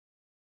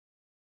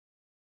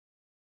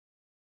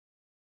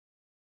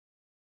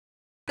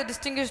the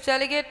distinguished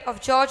delegate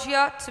of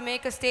Georgia to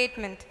make a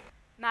statement.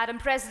 Madam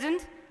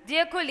President,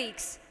 dear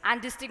colleagues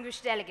and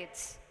distinguished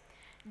delegates,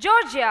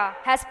 Georgia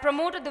has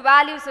promoted the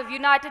values of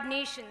United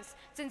Nations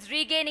since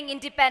regaining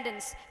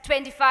independence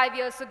 25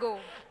 years ago.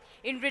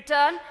 In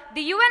return,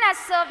 the UN has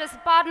served as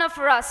a partner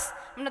for us,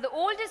 one of the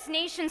oldest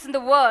nations in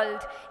the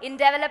world, in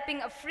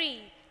developing a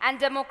free and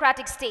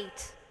democratic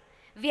state.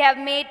 We have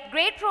made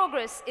great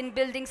progress in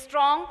building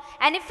strong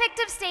and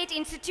effective state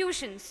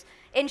institutions,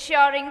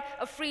 ensuring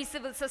a free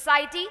civil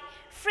society,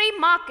 free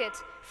market,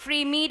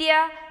 free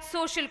media,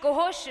 social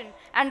cohesion,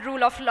 and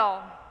rule of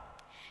law.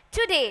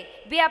 Today,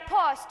 we are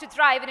poised to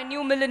thrive in a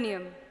new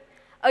millennium.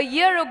 A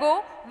year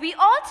ago, we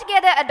all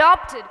together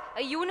adopted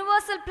a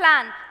universal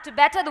plan to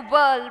better the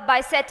world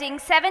by setting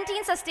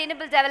 17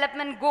 Sustainable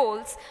Development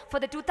Goals for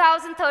the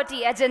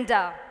 2030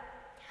 Agenda.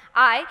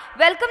 I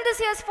welcome this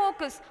year's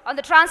focus on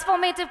the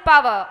transformative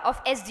power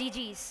of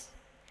SDGs.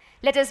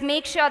 Let us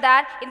make sure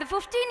that in the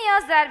 15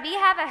 years that we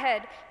have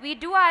ahead, we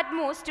do our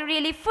utmost to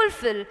really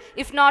fulfill,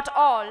 if not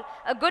all,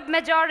 a good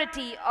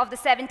majority of the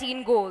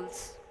 17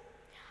 goals.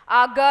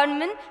 Our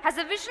government has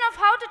a vision of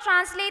how to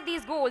translate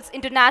these goals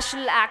into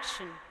national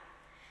action.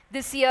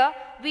 This year,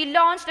 we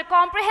launched a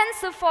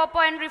comprehensive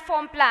 4-point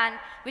reform plan,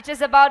 which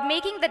is about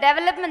making the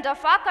development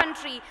of our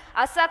country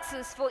a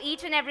success for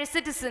each and every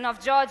citizen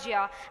of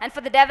Georgia and for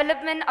the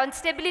development and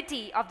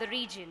stability of the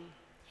region.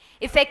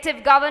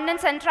 Effective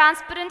governance and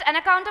transparent and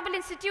accountable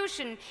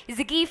institution is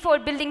the key for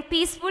building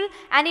peaceful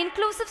and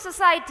inclusive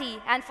society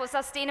and for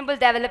sustainable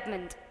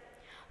development.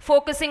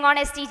 Focusing on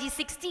SDG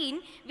 16,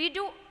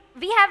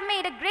 we have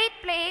made a great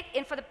play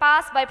for the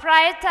past by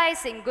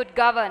prioritizing good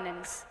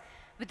governance.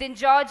 Within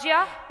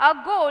Georgia,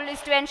 our goal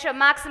is to ensure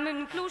maximum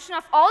inclusion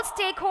of all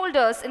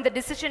stakeholders in the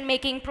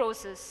decision-making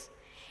process.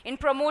 In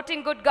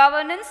promoting good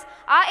governance,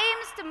 our aim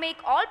is to make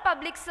all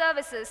public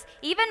services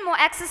even more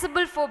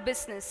accessible for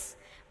business.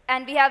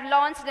 And we have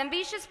launched an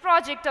ambitious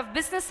project of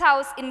Business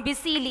House in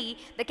Bisili,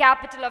 the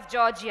capital of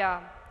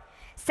Georgia.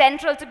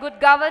 Central to good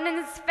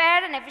governance is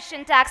fair and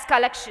efficient tax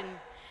collection.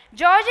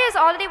 Georgia is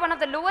already one of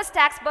the lowest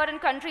tax burden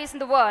countries in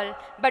the world,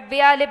 but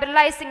we are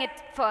liberalizing it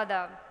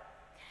further.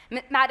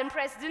 Madam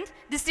President,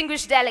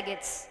 distinguished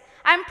delegates,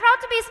 I am proud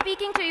to be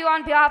speaking to you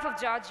on behalf of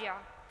Georgia.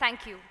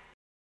 Thank you.